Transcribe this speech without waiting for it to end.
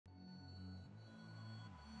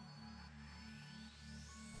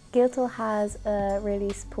Guildhall has a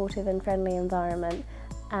really supportive and friendly environment,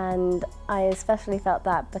 and I especially felt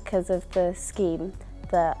that because of the scheme,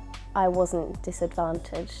 that I wasn't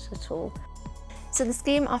disadvantaged at all. So the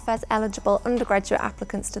scheme offers eligible undergraduate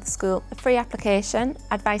applicants to the school a free application,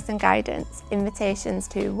 advice and guidance, invitations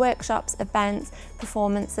to workshops, events,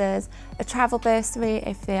 performances, a travel bursary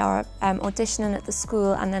if they are auditioning at the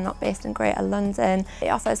school and they're not based in Greater London. It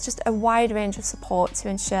offers just a wide range of support to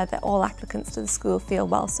ensure that all applicants to the school feel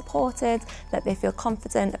well supported, that they feel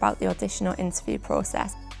confident about the audition or interview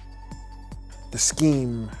process. The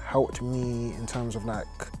scheme helped me in terms of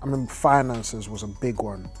finances was a big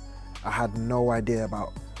one. I had no idea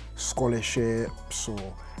about scholarships or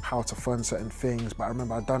how to fund certain things, but I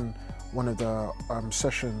remember I'd done one of the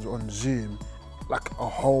sessions on Zoom, like a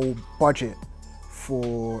whole budget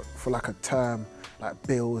for like a term, like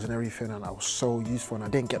bills and everything, and that was so useful, and I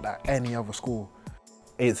didn't get that at any other school.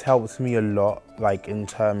 It's helped me a lot, like in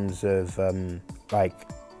terms of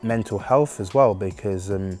mental health as well, because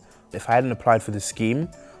if I hadn't applied for the scheme,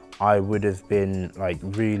 I would have been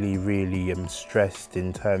really stressed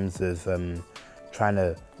in terms of trying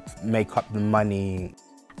to make up the money.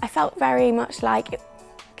 I felt very much like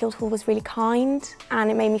Guildhall was really kind,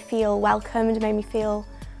 and it made me feel welcomed, it made me feel,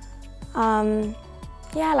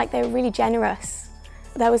 yeah, like they were really generous.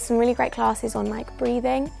 There was some really great classes on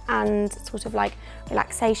breathing and sort of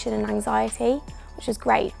relaxation and anxiety, which was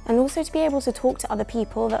great. And also to be able to talk to other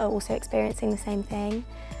people that are also experiencing the same thing,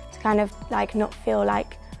 to kind of not feel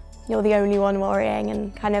like you're the only one worrying,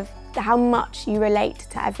 and kind of how much you relate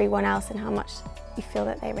to everyone else and how much you feel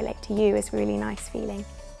that they relate to you is a really nice feeling.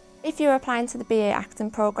 If you're applying to the BA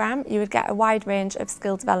Acting programme, you would get a wide range of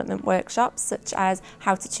skill development workshops, such as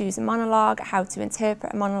how to choose a monologue, how to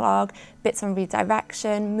interpret a monologue, bits on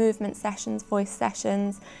redirection, movement sessions, voice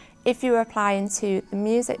sessions. If you are applying to the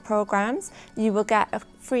music programmes, you will get a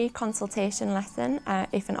free consultation lesson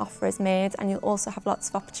if an offer is made, and you'll also have lots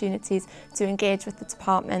of opportunities to engage with the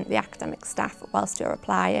department, the academic staff whilst you're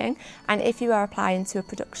applying. And if you are applying to a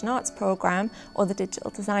production arts programme or the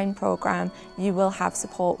digital design programme, you will have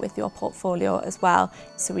support with your portfolio as well.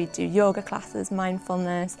 So we do yoga classes,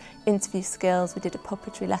 mindfulness, interview skills, we did a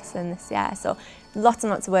puppetry lesson this year, so lots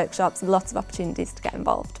and lots of workshops, lots of opportunities to get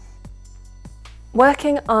involved.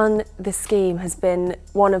 Working on this scheme has been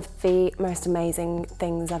one of the most amazing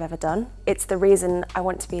things I've ever done. It's the reason I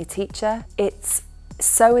want to be a teacher. It's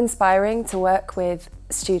so inspiring to work with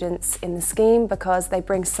students in the scheme because they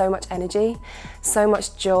bring so much energy, so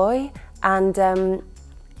much joy, and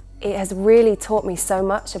it has really taught me so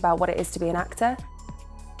much about what it is to be an actor.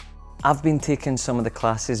 I've been taking some of the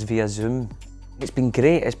classes via Zoom. It's been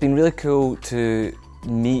great. It's been really cool to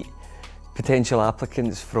meet potential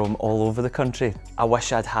applicants from all over the country. I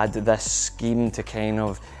wish I'd had this scheme to kind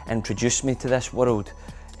of introduce me to this world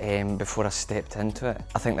before I stepped into it.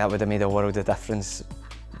 I think that would have made a world of difference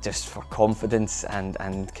just for confidence and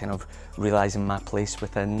kind of realising my place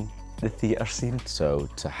within the theatre scene. So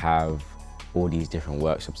to have all these different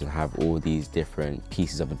workshops and have all these different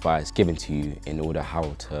pieces of advice given to you in order how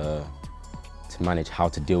to manage how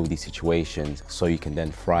to deal with these situations so you can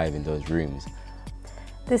then thrive in those rooms.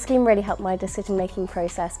 The scheme really helped my decision-making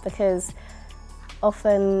process because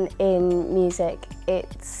often in music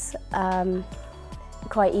it's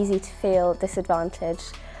quite easy to feel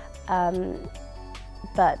disadvantaged,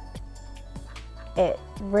 but it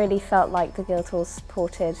really felt like the Guildhall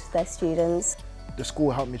supported their students. The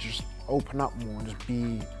school helped me just open up more and just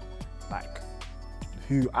be like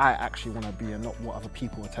who I actually want to be and not what other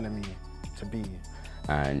people are telling me to be.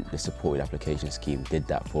 And the supported application scheme did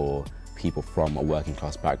that for people from a working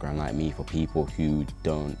class background like me, for people who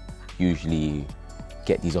don't usually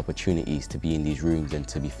get these opportunities to be in these rooms and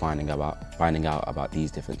to be finding out about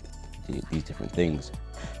these different things.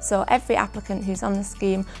 So every applicant who's on the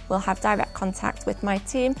scheme will have direct contact with my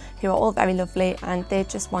team, who are all very lovely, and they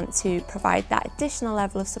just want to provide that additional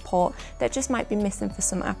level of support that just might be missing for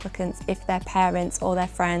some applicants if their parents or their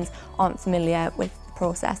friends aren't familiar with the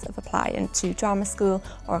process of applying to drama school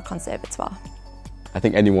or a conservatoire. I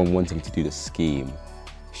think anyone wanting to do the scheme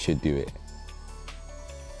should do it.